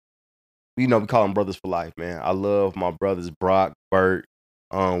 we call them brothers for life, man. I love my brothers, Brock, Bert,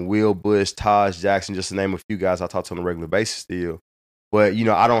 Will Bush, Taj Jackson, just to name a few guys I talk to on a regular basis still. But, you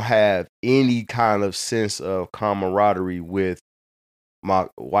know, I don't have any kind of sense of camaraderie with my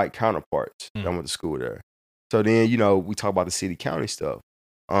white counterparts that I went to school there. So then, you know, we talk about the city county stuff.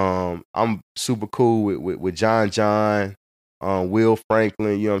 I'm super cool with John, Will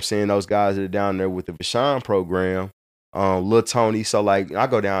Franklin, you know what I'm saying? Those guys that are down there with the Vashon program, Lil Tony. So, like, I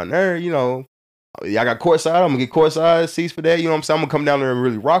go down there, you know, y'all got courtside, I'm gonna get courtside seats for that, you know what I'm saying? I'm gonna come down there and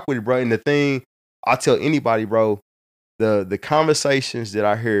really rock with it, bro. And the thing, I tell anybody, bro, the conversations that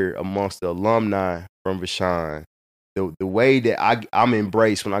I hear amongst the alumni from Vashon, the way that I'm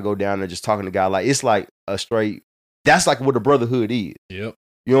embraced when I go down there just talking to guys, like, it's like a straight, that's like what a brotherhood is. Yep.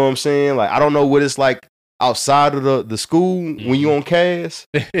 You know what I'm saying? Like, I don't know what it's like outside of the school when you on cast,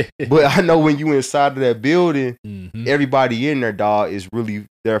 but I know when you inside of that building, everybody in there, dog, is really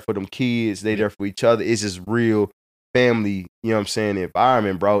there for them kids. They there for each other. It's just real family, you know what I'm saying,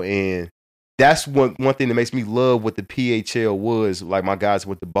 environment, bro. And that's one thing that makes me love what the PHL was, like my guys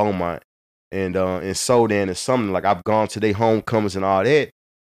with the Beaumont and Sodan and something. Like, I've gone to their homecomings and all that.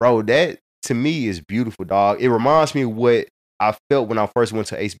 Bro, that to me is beautiful, dog. It reminds me of what I felt when I first went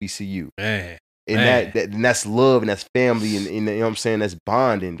to HBCU. Man. And that's love and that's family and you know what I'm saying, that's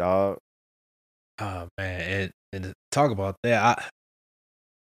bonding, dog. Oh man, and to talk about that,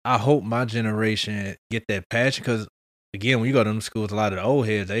 I hope my generation get that passion, because again, when you go to them schools, a lot of the old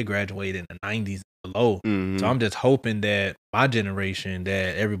heads, they graduated in the 90s and below. So I'm just hoping that my generation,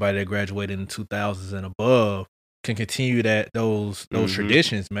 that everybody that graduated in the 2000s and above, can continue those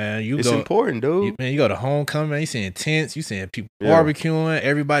traditions, man. It's important, dude. You go to homecoming, you seeing tents, you seeing people barbecuing,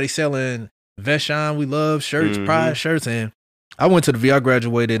 everybody selling Vashon, we love shirts, pride shirts. And I went to the V. I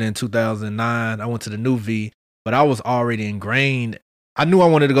graduated in 2009. I went to the new V, but I was already ingrained. I knew I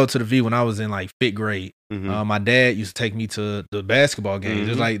wanted to go to the V when I was in like 5th grade. My dad used to take me to the basketball games. It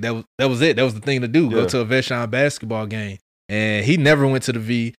was like that was it. That was the thing to do. Go to a Vashon basketball game. And he never went to the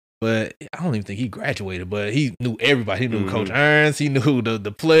V, but I don't even think he graduated. But he knew everybody. He knew Coach Ernst. He knew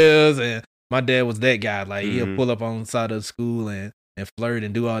the players. And my dad was that guy. Like, he'll pull up on the side of the school and flirt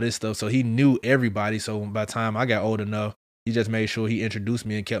and do all this stuff. So he knew everybody. So by the time I got old enough, he just made sure he introduced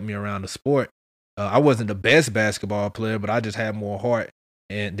me and kept me around the sport. I wasn't the best basketball player, but I just had more heart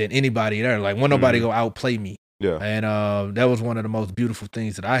than anybody there. Like, won't nobody go outplay me. Yeah. And that was one of the most beautiful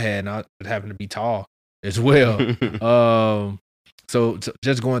things that I had. And I happened to be tall as well. So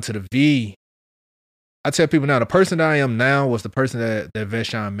just going to the V, I tell people now, the person that I am now was the person that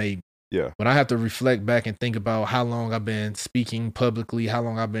Vashon made me. Yeah. When I have to reflect back and think about how long I've been speaking publicly, how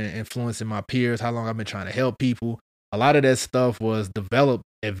long I've been influencing my peers, how long I've been trying to help people, a lot of that stuff was developed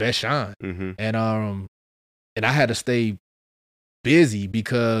at Vashon. And I had to stay busy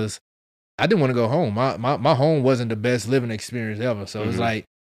because I didn't want to go home. My home wasn't the best living experience ever. So it's like,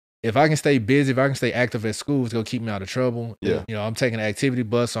 if I can stay busy, if I can stay active at school, it's gonna keep me out of trouble. Yeah. You know, I'm taking an activity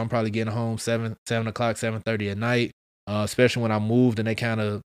bus, so I'm probably getting home 7 o'clock, 7:30 at night. Especially when I moved and they kind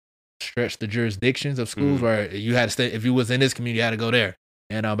of stretched the jurisdictions of schools where you had to stay. If you was in this community, you had to go there.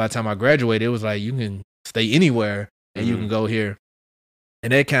 And by the time I graduated, it was like, you can stay anywhere and you can go here.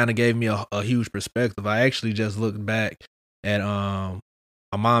 And that kind of gave me a huge perspective. I actually just looked back at my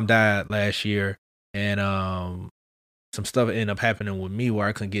mom died last year, and some stuff ended up happening with me where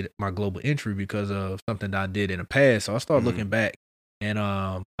I couldn't get my global entry because of something that I did in the past. So I started looking back, and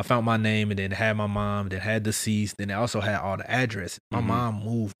I found my name, and then had my mom, then had deceased, then it also had all the addresses. My mom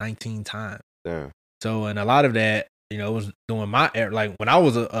moved 19 times. Yeah. So, and a lot of that, you know, was doing my, like when I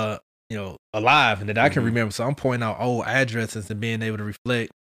was alive and that I can remember. So I'm pointing out old addresses and being able to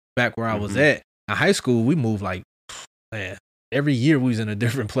reflect back where I was at. In high school, we moved like, man, every year we was in a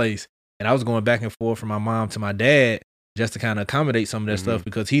different place. And I was going back and forth from my mom to my dad just to kind of accommodate some of that stuff,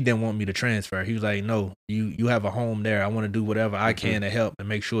 because he didn't want me to transfer. He was like, no, you have a home there. I want to do whatever I can to help and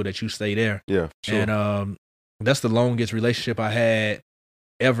make sure that you stay there. Yeah, sure. And that's the longest relationship I had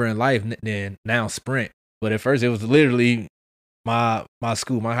ever in life. Then now Sprint. But at first it was literally my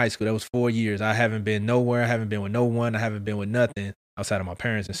school, my high school. That was 4 years. I haven't been nowhere. I haven't been with no one. I haven't been with nothing outside of my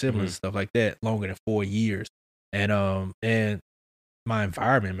parents and siblings and stuff like that longer than 4 years. And my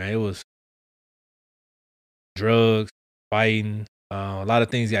environment, man, it was drugs, fighting. A lot of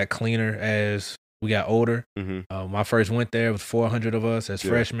things got cleaner as we got older. When I first went there, it was 400 of us as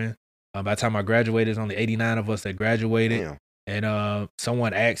freshmen. By the time I graduated, it was only 89 of us that graduated. Damn. And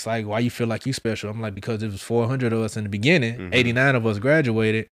someone asked, like, why you feel like you special? I'm like, because it was 400 of us in the beginning. 89 of us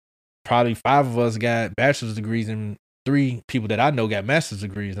graduated. Probably 5 of us got bachelor's degrees, and 3 people that I know got master's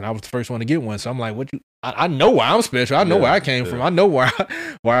degrees. And I was the first one to get one. So I'm like, I know why I'm special. I know where I came from. I know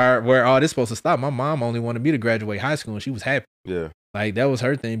where all this supposed to stop. My mom only wanted me to graduate high school, and she was happy. Yeah. Like that was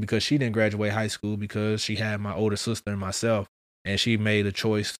her thing because she didn't graduate high school because she had my older sister and myself, and she made a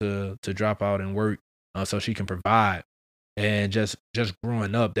choice to drop out and work so she can provide. And just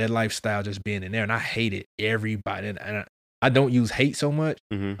growing up, that lifestyle just being in there, and I hated everybody. And I don't use hate so much,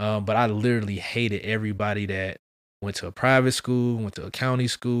 but I literally hated everybody that went to a private school, went to a county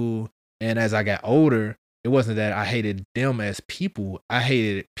school. And as I got older, it wasn't that I hated them as people. I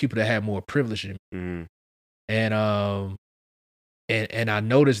hated people that had more privilege than me. And and I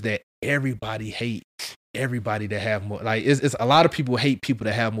noticed that everybody hate everybody that have more. Like it's a lot of people hate people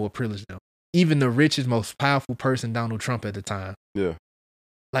that have more privilege than them. Even the richest, most powerful person, Donald Trump at the time. Yeah.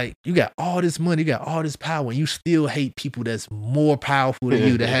 Like you got all this money, you got all this power, and you still hate people that's more powerful than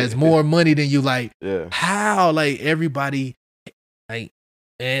you, that has more money than you. Like, how? Like everybody, like,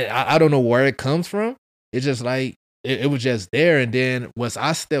 and I don't know where it comes from. It's just like it was just there. And then once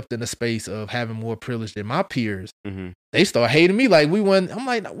I stepped in the space of having more privilege than my peers, they start hating me. Like I'm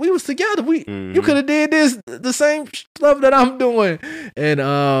like, we was together. You could have did this, the same stuff that I'm doing.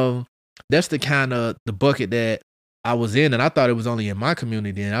 And that's the kind of the bucket that I was in, and I thought it was only in my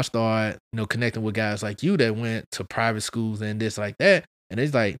community. And I started, connecting with guys like you that went to private schools and this like that. And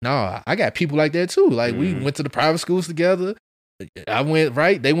it's like, nah, I got people like that too. Like we went to the private schools together. I went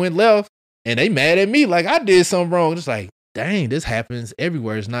right, they went left, and they mad at me like I did something wrong. It's like, dang, this happens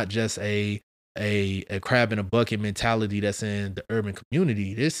everywhere. It's not just a crab in a bucket mentality that's in the urban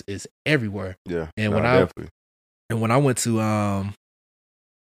community. This is everywhere. Yeah. And definitely. when I went to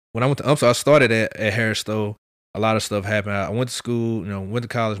so I started at Harris Stowe. A lot of stuff happened. I went to school, went to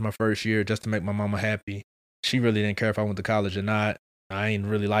college my first year just to make my mama happy. She really didn't care if I went to college or not. I ain't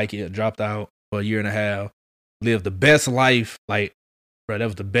really like it. Dropped out for a year and a half. Lived the best life. Like, bro, that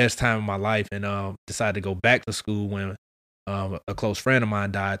was the best time of my life. And decided to go back to school when a close friend of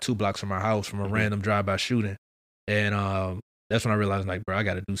mine died 2 blocks from our house from a random drive-by shooting. And that's when I realized, like, bro, I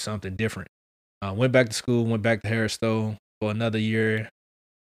got to do something different. Went back to school, went back to Harris Stowe for another year.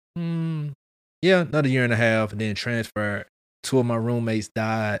 Another year and a half, and then transferred. 2 of my roommates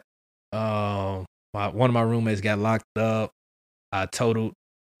died. One of my roommates got locked up. I totaled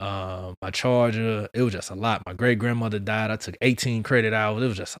my charger. It was just a lot. My great grandmother died. I took 18 credit hours. It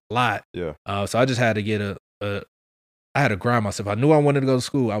was just a lot. Yeah. So I just had to get I had to grind myself. I knew I wanted to go to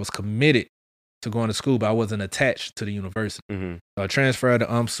school. I was committed to going to school, but I wasn't attached to the university. So I transferred to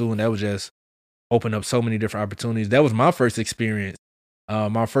UMSU, and that was just opened up so many different opportunities. That was my first experience.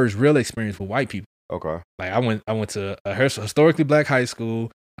 My first real experience with white people. Okay. Like I went to a historically black high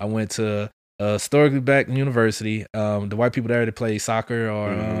school. I went to a historically black university. The white people there that play soccer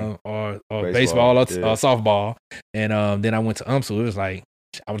or baseball or softball. And then I went to UMSU. It was like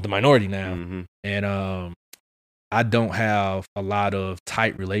I was the minority now. And I don't have a lot of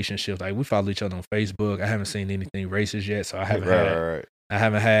tight relationships. Like we follow each other on Facebook. I haven't seen anything racist yet, so I haven't I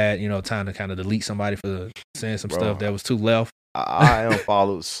haven't had time to kind of delete somebody for saying some stuff that was too left. I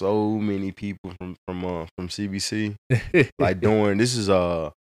unfollowed so many people from CBC. Like this is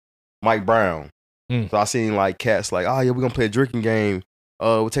Mike Brown. So I seen like cats like, oh yeah, we're gonna play a drinking game.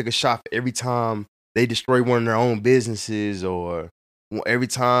 We'll take a shot for every time they destroy one of their own businesses, or every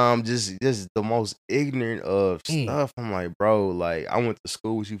time just the most ignorant of stuff. I'm like, bro, like I went to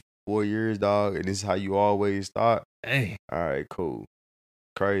school with you for 4 years, dog, and this is how you always thought. Dang. All right, cool.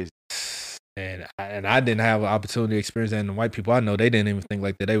 Crazy. And I didn't have an opportunity to experience that. And the white people I know, they didn't even think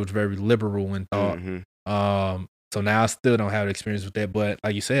like that. They was very liberal in thought. So now I still don't have experience with that. But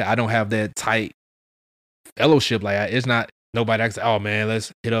like you said, I don't have that tight fellowship. Like it's not nobody that can say, oh man,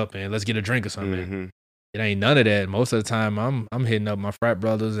 let's hit up and let's get a drink or something. It ain't none of that. Most of the time I'm hitting up my frat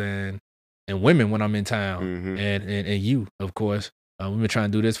brothers and women when I'm in town. And you, of course. We've been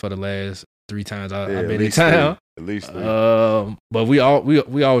trying to do this for the last 3 times I've been in town. At least 3. But we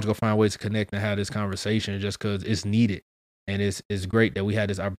always go find ways to connect and have this conversation just because it's needed. And it's great that we had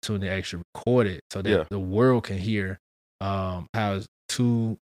this opportunity to actually record it so that the world can hear how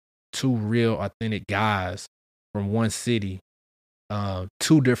two real authentic guys from one city,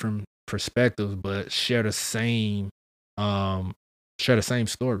 2 different perspectives, but share the same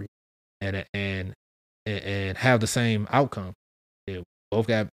story and have the same outcome. Yeah, both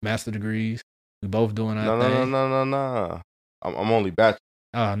got master degrees. We both doing our thing. No. I'm only bachelor.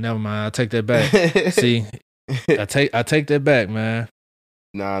 Oh, never mind. I take that back. See, I take that back, man.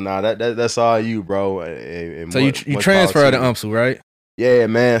 Nah. That's all you, bro. And so you transferred to UMSU, right? Yeah,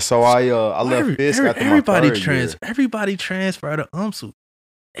 man. So I left Fisk after my third year. Everybody transferred to UMSU.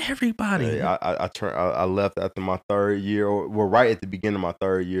 Everybody. Yeah, I left after my 3rd year, or right at the beginning of my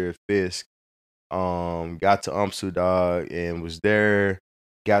 3rd year at Fisk. Got to UMSU, dog, and was there.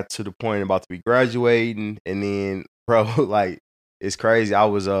 Got to the point about to be graduating, and then, bro, like it's crazy. I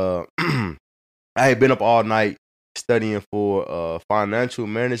was I had been up all night studying for financial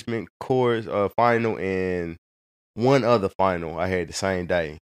management course final and one other final I had the same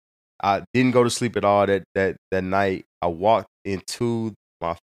day. I didn't go to sleep at all that night. I walked into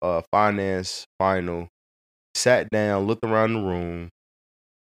my finance final, sat down, looked around the room,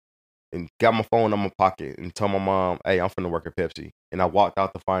 and got my phone in my pocket and told my mom, "Hey, I'm finna work at Pepsi." And I walked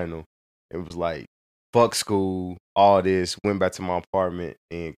out the final. It was like, fuck school, all this. Went back to my apartment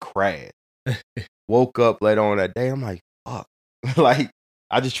and crashed. Woke up later on that day. I'm like, fuck. Like,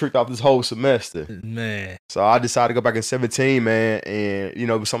 I just tricked off this whole semester. Man. So I decided to go back in 17, man. And, you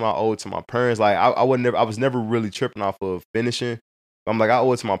know, it was something I owed to my parents. Like, I was never really tripping off of finishing. I'm like, I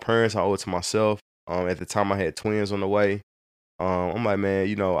owe it to my parents. I owe it to myself. At the time, I had twins on the way. I'm like, man,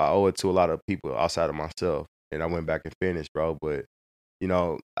 you know, I owe it to a lot of people outside of myself. And I went back and finished, bro. But, you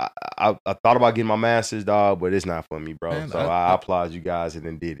know, I thought about getting my master's, dog, but it's not for me, bro. Man, so I applaud you guys and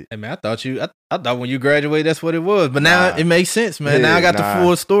then did it. Hey, man, I thought when you graduated, that's what it was. But now it makes sense, man. Now I got the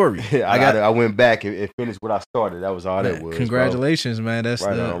full story. I went back and finished what I started. That was all that was. Congratulations, bro. Man. That's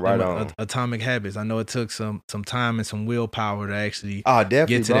right on. Atomic Habits. I know it took some time and some willpower to actually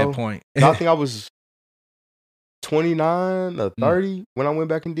get to that point. I think I was 29 or 30 when I went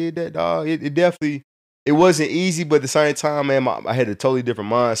back and did that, dog. It definitely, it wasn't easy, but at the same time, man, I had a totally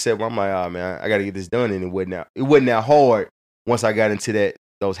different mindset where I'm like, oh, man, I got to get this done. And it wasn't that hard once I got into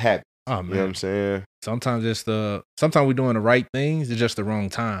those habits. Oh, man. You know what I'm saying? Sometimes we're doing the right things. It's just the wrong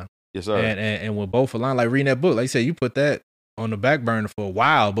time. Yes, sir. And we're both aligned. Like reading that book, like you said, you put that on the back burner for a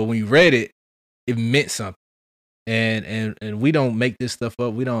while, but when you read it, it meant something. And we don't make this stuff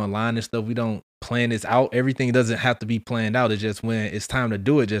up. We don't align this stuff. We don't plan this out. Everything doesn't have to be planned out. It's just when it's time to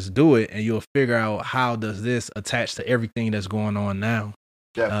do it, just do it. And you'll figure out how does this attach to everything that's going on now.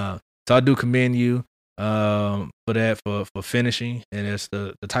 Yeah. So I do commend you for that, for finishing. And it's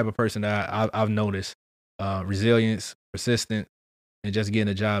the type of person that I've noticed. Resilience, persistent, and just getting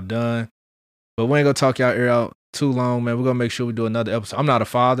the job done. But we ain't gonna talk y'all ear out too long, man. We're gonna make sure we do another episode. I'm not a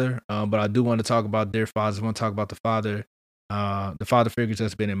father, but I do want to talk about their fathers. I want to talk about the father figures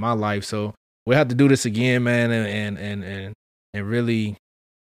that's been in my life. So we have to do this again, man, and really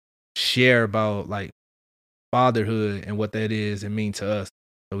share about like fatherhood and what that is and mean to us.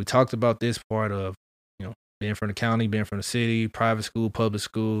 So we talked about this part of, you know, being from the county, being from the city, private school, public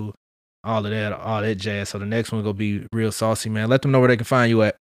school, all that jazz. So the next one gonna be real saucy, man. Let them know where they can find you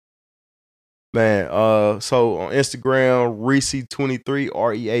at. Man, so on Instagram, Reacey23,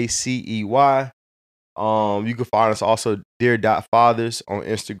 REACEY. You can find us also Dear.Fathers on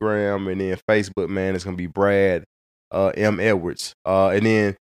Instagram, and then Facebook, man, it's gonna be Brad M. Edwards. And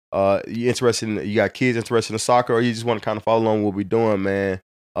then you got kids interested in soccer, or you just want to kind of follow along what we're doing, man.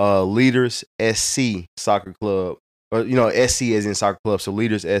 Leaders SC Soccer Club. Or, you know, SC as in soccer club, so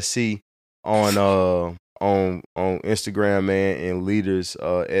Leaders SC on Instagram, man, and Leaders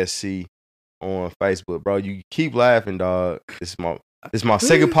SC on Facebook, bro. You keep laughing, dog. This is my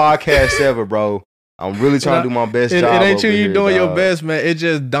second podcast ever, bro. I'm really trying to do my best job. It ain't you doing dog. Your best, man. It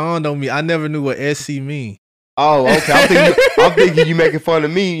just dawned on me. I never knew what SC mean. Oh, okay. I'm thinking you making fun of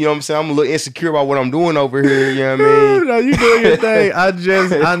me. You know what I'm saying? I'm a little insecure about what I'm doing over here. You know what I mean? No, you doing your thing. I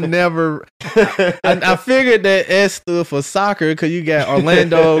figured that S stood for soccer because you got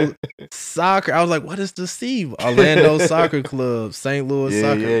Orlando Soccer. I was like, what is the C? Orlando Soccer Club, St. Louis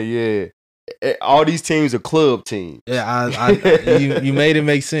Soccer. Yeah. All these teams are club teams. Yeah, you made it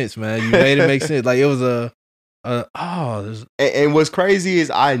make sense, man. You made it make sense. Like it was and what's crazy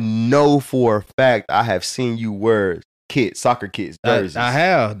is I know for a fact I have seen you wear soccer kids jerseys. I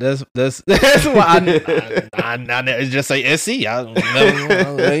have. That's why I just say SC. You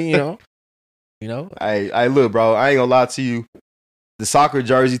know. Hey, look, bro. I ain't gonna lie to you. The soccer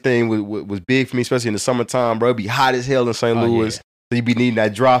jersey thing was big for me, especially in the summertime, bro. It'd be hot as hell in St. Louis. Yeah. So you be needing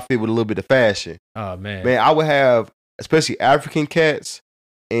that dry fit with a little bit of fashion. Oh man, I would have especially African cats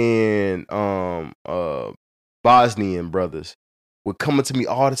and Bosnian brothers would come up to me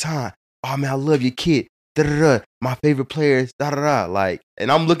all the time. Oh man, I love your kid. Da-da-da. My favorite players. Da-da-da. Like,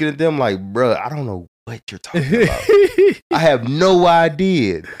 and I'm looking at them like, bro, I don't know what you're talking about. I have no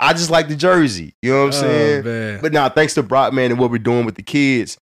idea. I just like the jersey. You know what I'm saying? Man. But now, thanks to Brock, man, and what we're doing with the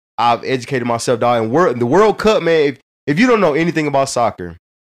kids, I've educated myself, dog. And the World Cup, man. If you don't know anything about soccer,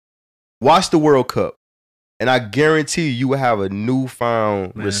 watch the World Cup. And I guarantee you will have a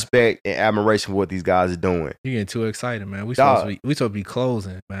newfound respect and admiration for what these guys are doing. You're getting too excited, man. We supposed to be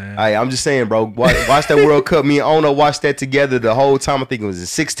closing, man. I'm just saying, bro. Watch that World Cup. Me and Ono watched that together the whole time. I think it was in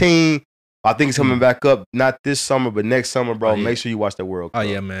 16. I think it's coming back up, not this summer, but next summer, bro. Make sure you watch that World Cup. Oh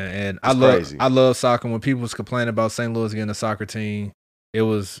yeah, man. And It's I love soccer. When people was complaining about St. Louis getting a soccer team, it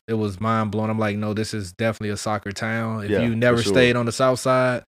was mind blowing. I'm like, no, this is definitely a soccer town. If you never stayed on the South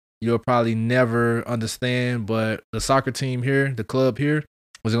Side, you'll probably never understand. But the soccer team here, the club here,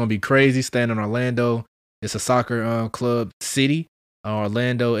 was gonna be crazy. Staying in Orlando, it's a soccer club city.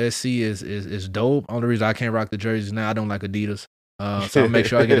 Orlando SC is dope. Only reason I can't rock the jerseys now, I don't like Adidas. So I'll make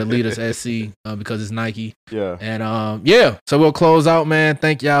sure I get Adidas SC because it's Nike. Yeah. And so we'll close out, man.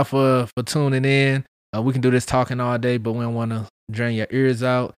 Thank y'all for tuning in. We can do this talking all day, but we don't want to drain your ears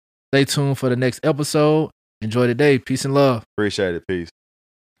out. Stay tuned for the next episode. Enjoy the day. Peace and love. Appreciate it. Peace.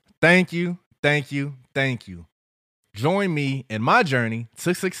 Thank you. Thank you. Thank you. Join me in my journey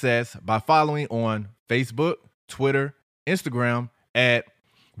to success by following on Facebook, Twitter, Instagram at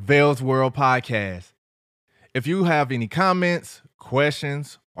Vale's World Podcast. If you have any comments,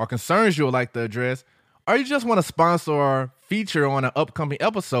 questions, or concerns you would like to address, or you just want to sponsor or feature on an upcoming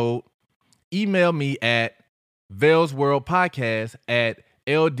episode, email me at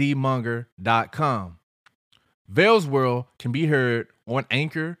valesworldpodcast@ldmunger.com. Vale's World can be heard on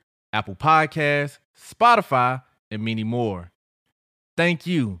Anchor, Apple Podcasts, Spotify, and many more. Thank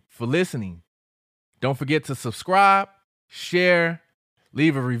you for listening. Don't forget to subscribe, share,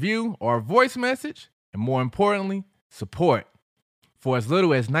 leave a review or a voice message, and more importantly, support. For as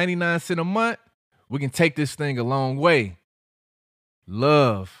little as 99 cents a month, we can take this thing a long way.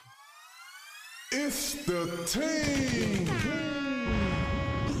 Love. It's the team.